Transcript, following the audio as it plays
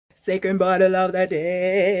second bottle of the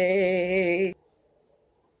day.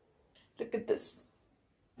 Look at this.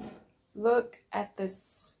 Look at this.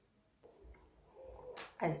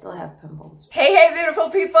 I still have pimples. Hey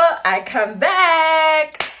beautiful people, I come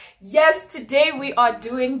back. Yes, today we are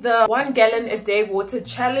doing the 1 gallon a day water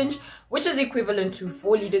challenge, which is equivalent to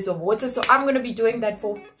 4 liters of water. So I'm going to be doing that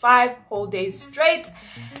for 5 whole days straight.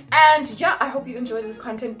 And yeah, I hope you enjoy this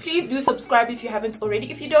content. Please do subscribe if you haven't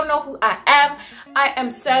already. If you don't know who I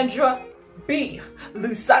am Sandra B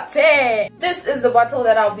Lusati. This is the bottle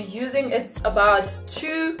that I'll be using. It's about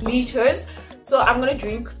 2 liters. So I'm going to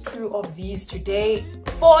drink 2 of these today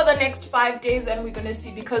for the next 5 days, and we're going to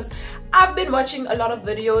see, because I've been watching a lot of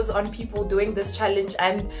videos on people doing this challenge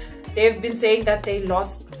and they've been saying that they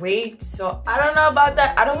lost weight. So I don't know about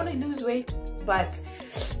that. I don't want to lose weight, but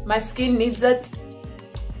my skin needs it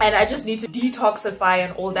and I just need to detoxify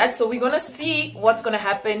and all that. So we're going to see what's going to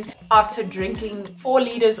happen after drinking 4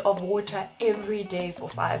 liters of water every day for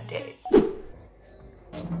 5 days.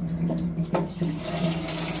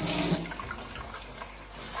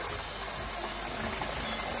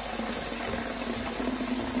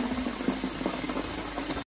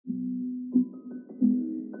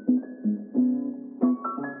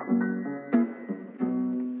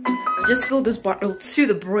 Just filled this bottle to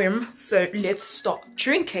the brim, so let's start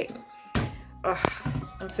drinking.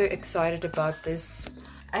 I'm so excited about this.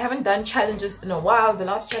 I haven't done challenges in a while. The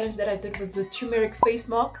last challenge that I did was the turmeric face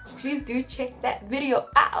mask, so please do check that video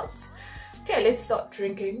out. Okay, let's start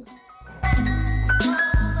drinking.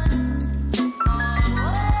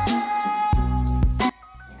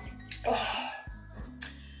 Oh,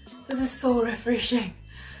 this is so refreshing.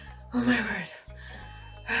 Oh my word.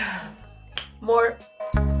 More.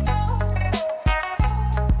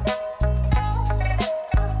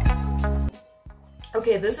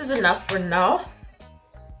 Okay, this is enough for now.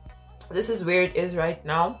 This is where it is right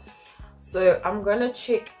now. So I'm gonna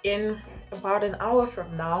check in about an hour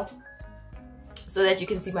from now so that you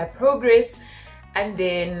can see my progress. And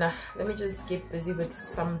then let me just get busy with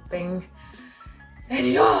something. And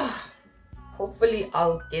yeah, hopefully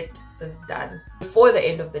I'll get this done before the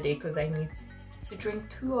end of the day, because I need to drink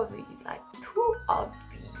 2 of these. Like 2 of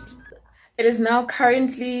these. It is now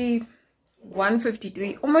currently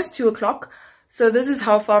 1:53, almost 2 o'clock. So this is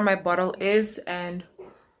how far my bottle is, and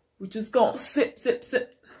we're just gonna sip, sip,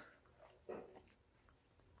 sip.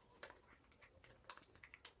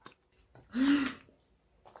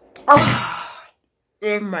 Oh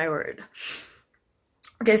my word.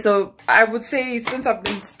 Okay, so I would say since I've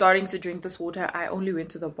been starting to drink this water, I only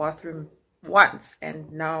went to the bathroom once,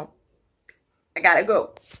 and now I gotta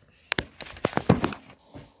go.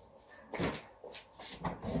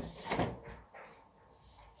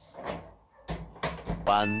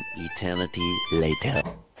 One eternity later.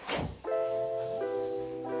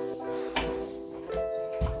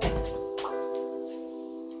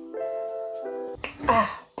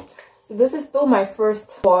 So this is still my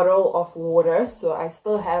first bottle of water, so I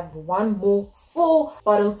still have 1 more full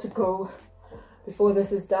bottle to go before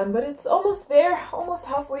this is done, but it's almost there, almost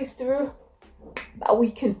halfway through. But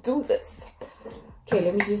we can do this. Okay,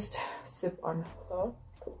 let me just sip on her.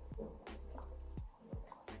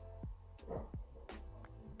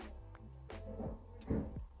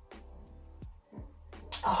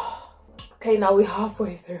 Oh, okay, now we're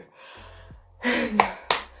halfway through, and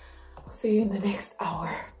I'll see you in the next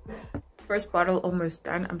hour. First bottle almost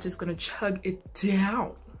done. I'm just gonna chug it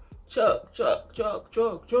down. Chug, chug, chug,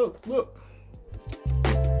 chug, chug, look.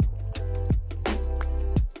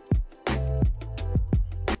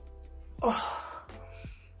 Oh,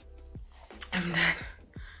 I'm done.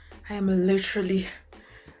 I am literally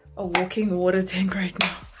a walking water tank right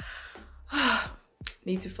now.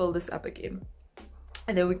 Need to fill this up again.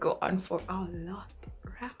 And then we go on for our last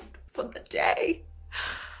round for the day.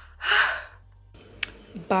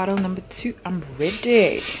 Bottle number 2, I'm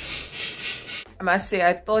ready. I must say,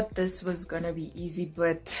 I thought this was gonna be easy,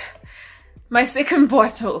 but my second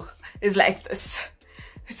bottle is like this.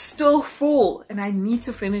 It's still full, and I need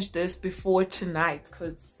to finish this before tonight,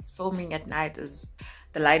 because filming at night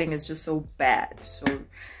the lighting is just so bad. So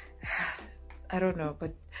I don't know,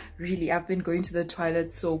 but really I've been going to the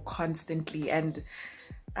toilet so constantly, and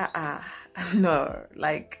no,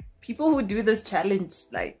 like people who do this challenge,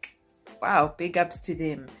 like wow, big ups to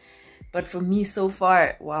them. But for me so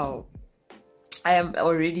far, wow, I am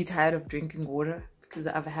already tired of drinking water, because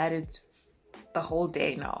I've had it the whole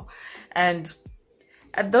day now. And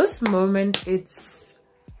at this moment, it's,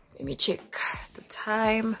 let me check the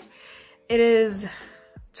time, it is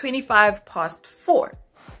 4:25,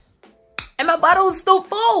 and my bottle is still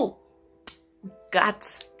full. Got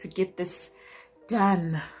to get this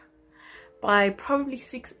done. by probably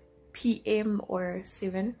 6 p.m. or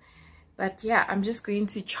 7. But yeah, I'm just going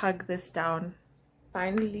to chug this down.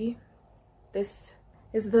 Finally, this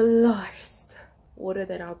is the last water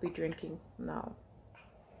that I'll be drinking now.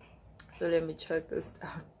 So let me chug this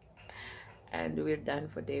down. And we're done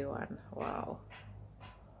for day 1. Wow.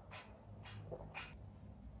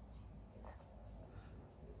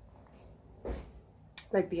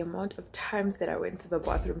 Like the amount of times that I went to the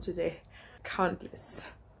bathroom today, countless.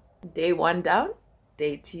 Day 1 down,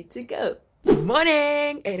 day 2 to go. Good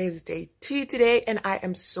morning, it is day 2 today and I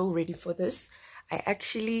am so ready for this. I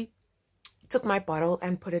actually took my bottle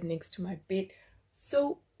and put it next to my bed.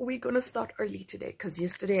 So we're gonna start early today because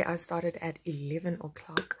yesterday I started at 11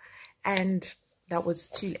 o'clock and that was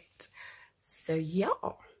too late. So yeah.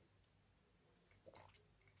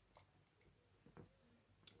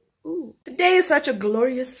 Ooh. Today is such a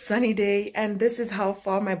glorious sunny day and this is how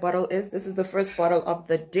far my bottle is. This is the first bottle of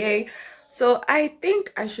the day. So I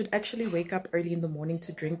think I should actually wake up early in the morning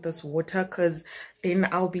to drink this water because then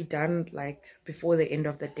I'll be done like before the end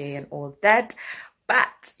of the day and all that.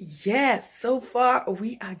 But yes, so far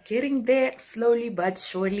we are getting there slowly but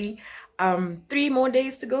surely. 3 more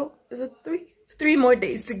days to go. Is it 3? 3 more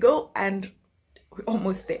days to go and we're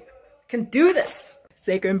almost there. Can do this.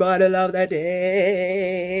 Second bottle of the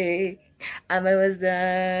day. I'm almost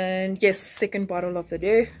done. Yes, second bottle of the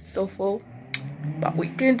day. So full. But we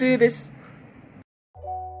can do this.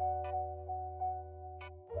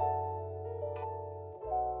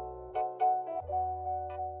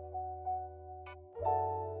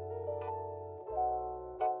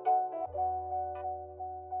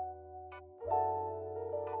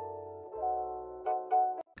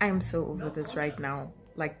 I am so over this right now.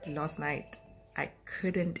 Like last night, I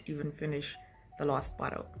couldn't even finish the last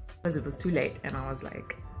bottle because it was too late and I was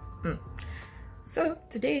like, So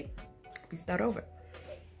today we start over.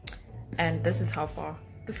 And this is how far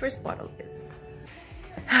the first bottle is.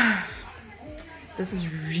 This is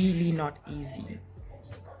really not easy.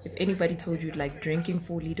 If anybody told you like drinking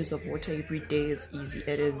 4 liters of water every day is easy,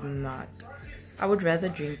 it is not. I would rather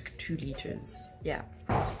drink 2 liters. Yeah.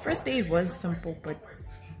 First day was simple, but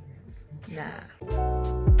nah.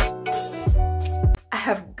 I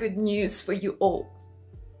have good news for you all.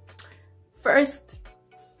 First,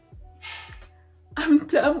 I'm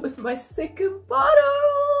done with my second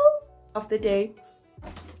bottle of the day.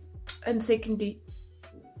 And secondly,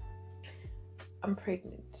 I'm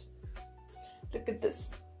pregnant. Look at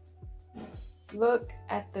this. Look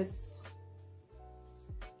at this.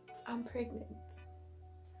 I'm pregnant.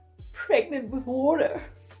 Pregnant with water.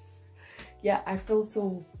 Yeah, I feel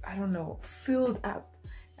so, I don't know, filled up.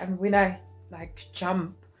 And when I like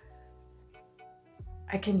jump,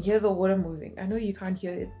 I can hear the water moving. I know you can't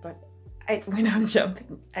hear it, but when I'm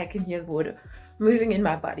jumping, I can hear the water moving in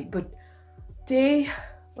my body. But what day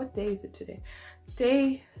is it today?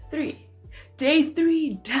 Day 3. Day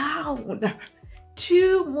 3 down.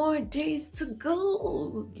 2 more days to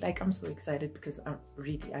go. Like, I'm so excited because I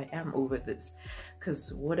am over this.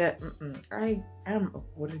 Because water, I am a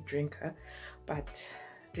water drinker, but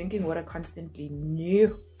drinking water constantly,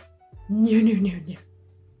 no.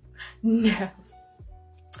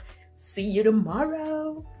 See you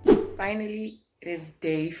tomorrow. Finally, it is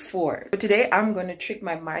day 4. So today I'm going to trick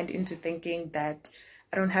my mind into thinking that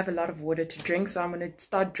I don't have a lot of water to drink, so I'm going to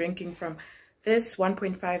start drinking from this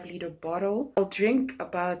 1.5 liter bottle. I'll drink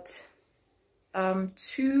about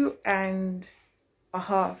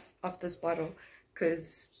 2.5 of this bottle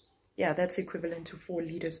because yeah, that's equivalent to 4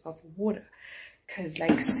 liters of water. Because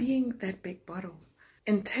like seeing that big bottle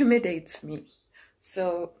intimidates me.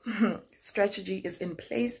 So strategy is in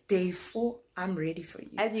place. Day 4, I'm ready for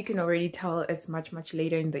you. As you can already tell, it's much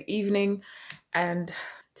later in the evening, and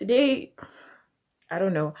today, I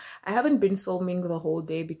don't know, I haven't been filming the whole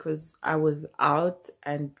day because I was out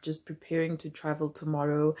and just preparing to travel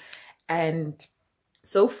tomorrow. And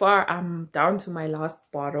so far I'm down to my last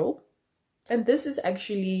bottle, and this is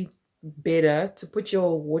actually better to put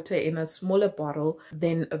your water in a smaller bottle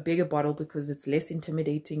than a bigger bottle because it's less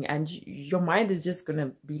intimidating and your mind is just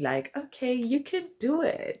gonna be like, okay, you can do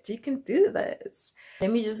it, you can do this. Let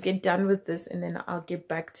me just get done with this and then I'll get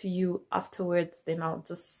back to you afterwards. Then I'll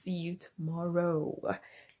just see you tomorrow.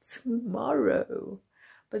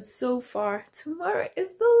 But so far, tomorrow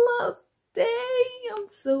is the last day. I'm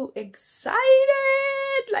so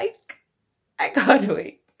excited. Like, I can't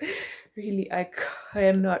wait. Really, I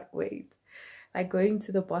cannot wait. Like, going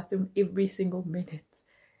to the bathroom every single minute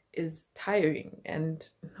is tiring, and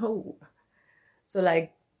no. So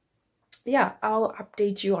like, yeah, I'll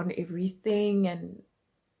update you on everything and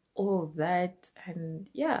all that, and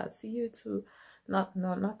yeah, see you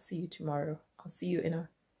Not see you tomorrow. I'll see you in a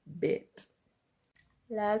bit.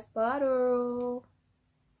 Last bottle.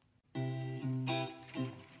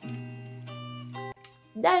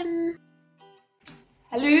 Done.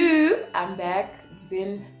 Hello, I'm back. It's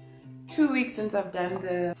been 2 weeks since I've done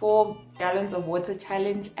the 4 gallons of water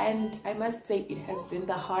challenge, and I must say it has been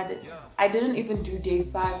the hardest. I didn't even do day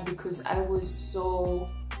 5 because I was so...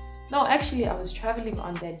 No, actually I was traveling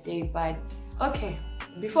on that day, but okay.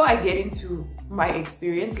 Before I get into my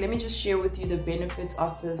experience, let me just share with you the benefits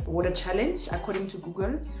of this water challenge according to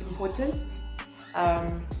Google. Importance.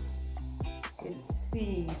 Let's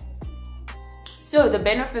see. So the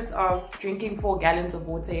benefits of drinking 4 gallons of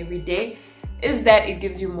water every day is that it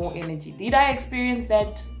gives you more energy. Did I experience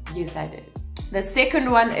that? Yes, I did. The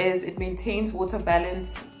second one is it maintains water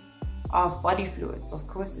balance of body fluids. Of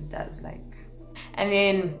course it does, like. And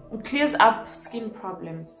then it clears up skin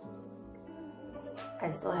problems. I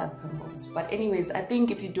still have pimples, but anyways, I think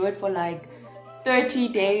if you do it for like 30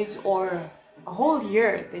 days or a whole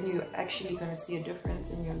year, then you're actually gonna see a difference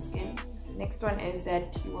in your skin. Next one is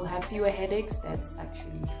that you will have fewer headaches. That's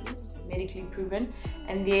actually true, medically proven.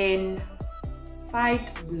 And then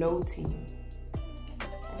fight bloating.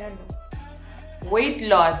 I don't know. Weight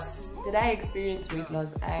loss. Did I experience weight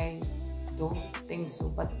loss? I don't think so.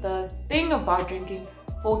 But the thing about drinking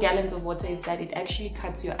 4 gallons of water is that it actually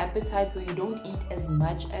cuts your appetite, so you don't eat as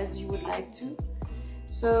much as you would like to.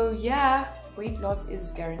 So yeah, weight loss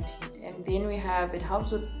is guaranteed. And then we have, it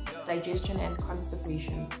helps with digestion and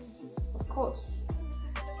constipation, of course.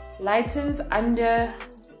 Lightens under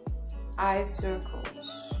eye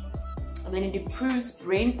circles. And then it improves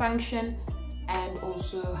brain function and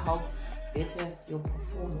also helps better your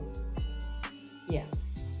performance. Yeah.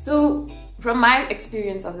 So from my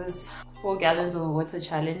experience of this 4 gallons of water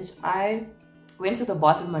challenge, I went to the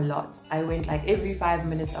bathroom a lot. I went like every 5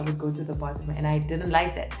 minutes I would go to the bathroom, and I didn't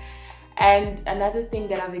like that. And another thing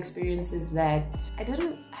that I've experienced is that I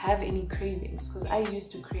didn't have any cravings, because I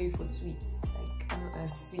used to crave for sweets. Like, I'm a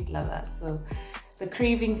sweet lover, so the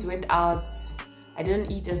cravings went out. I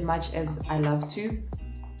didn't eat as much as I love to.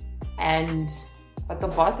 But the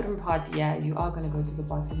bathroom part, yeah, you are gonna go to the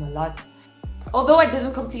bathroom a lot. Although I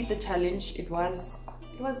didn't complete the challenge, it was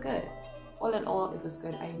good. All in all, it was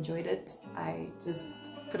good. I enjoyed it. I just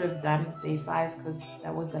could have done day 5 because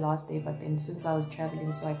that was the last day, but then since I was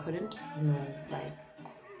traveling, so I couldn't, like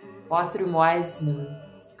bathroom wise, no,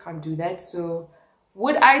 can't do that. So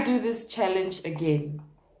would I do this challenge again?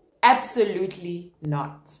 Absolutely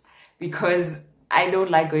not, because I don't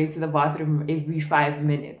like going to the bathroom every 5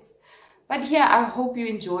 minutes. But yeah, I hope you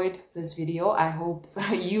enjoyed this video. I hope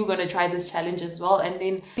you're gonna try this challenge as well, and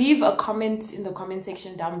then leave a comment in the comment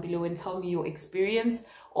section down below and tell me your experience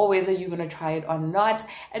or whether you're gonna try it or not.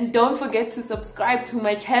 And don't forget to subscribe to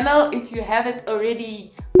my channel if you haven't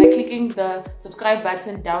already by clicking the subscribe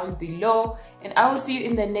button down below. And I will see you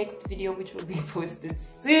in the next video, which will be posted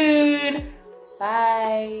soon.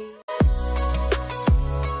 Bye.